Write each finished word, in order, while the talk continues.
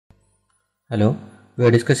Hello, we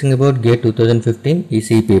are discussing about GATE 2015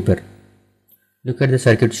 ECE paper. Look at the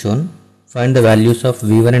circuit shown. Find the values of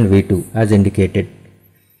V1 and V2 as indicated.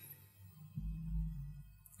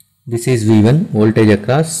 This is V1, voltage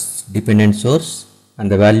across dependent source,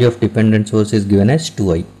 and the value of dependent source is given as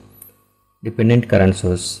 2I. Dependent current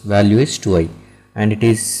source value is 2I, and it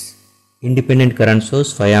is independent current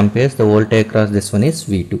source 5 amperes. The voltage across this one is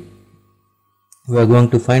V2. We are going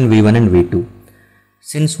to find V1 and V2.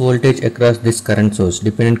 Since voltage across this current source,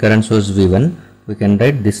 dependent current source V1, we can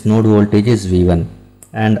write this node voltage is V1,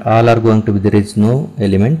 and all are going to be, there is no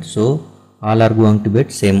element, so all are going to be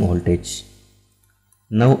at same voltage.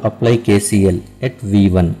 Now apply KCL at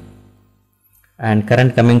V1, and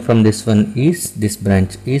current coming from this one is, this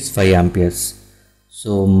branch is 5 amperes.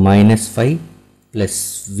 So minus 5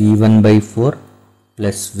 plus V1 by 4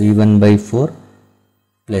 plus V1 by 4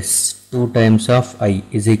 plus 2 times of I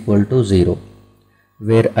is equal to 0.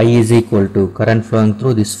 Where I is equal to current flowing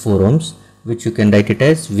through this 4 ohms, which you can write it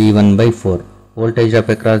as V1 by 4. Voltage drop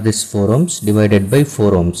across this 4 ohms divided by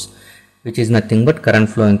 4 ohms, which is nothing but current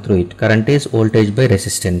flowing through it. Current is voltage by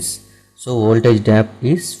resistance. So voltage drop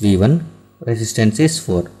is V1, resistance is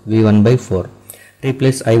 4, V1 by 4.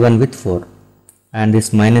 Replace I1 with 4. And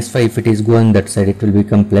this minus 5, if it is going that side, it will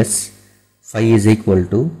become plus. 5 is equal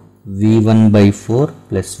to V1 by 4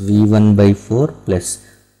 plus V1 by 4 plus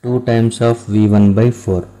 2 times of V1 by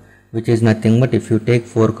 4, which is nothing but, if you take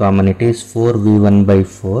 4 common, it is 4 V1 by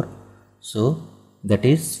 4. So that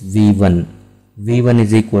is V1. V1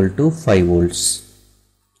 is equal to 5 volts.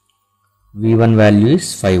 V1 value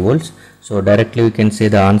is 5 volts. So directly we can say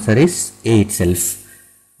the answer is A itself.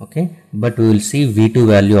 Okay, but we will see V2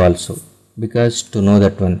 value also, because to know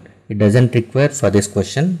that one, it doesn't require for this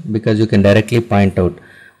question, because you can directly point out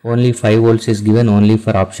only 5 volts is given only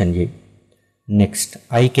for option A. Next,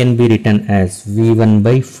 I can be written as V1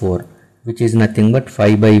 by 4, which is nothing but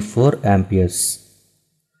 5 by 4 amperes.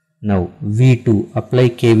 Now V2, apply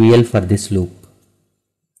KVL for this loop.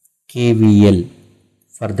 KVL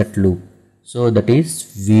for that loop. So that is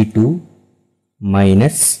V2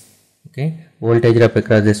 minus, okay, voltage drop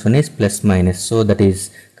across this one is plus minus. So that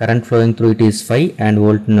is current flowing through it is 5 and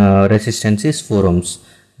resistance is 4 ohms.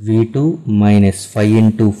 V2 minus 5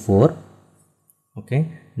 into 4.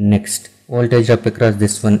 Okay. Next, voltage drop across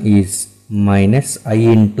this one is minus I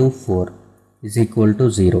into 4 is equal to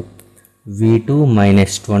 0. V2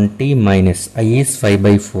 minus 20 minus I is 5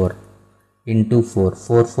 by 4 into 4.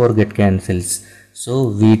 4 get cancels. So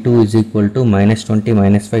V2 is equal to minus 20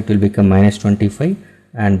 minus 5, it will become minus 25,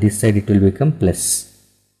 and this side it will become plus.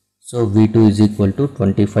 So V2 is equal to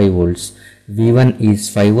 25 volts. V1 is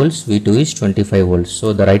 5 volts, V2 is 25 volts.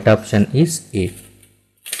 So the right option is A.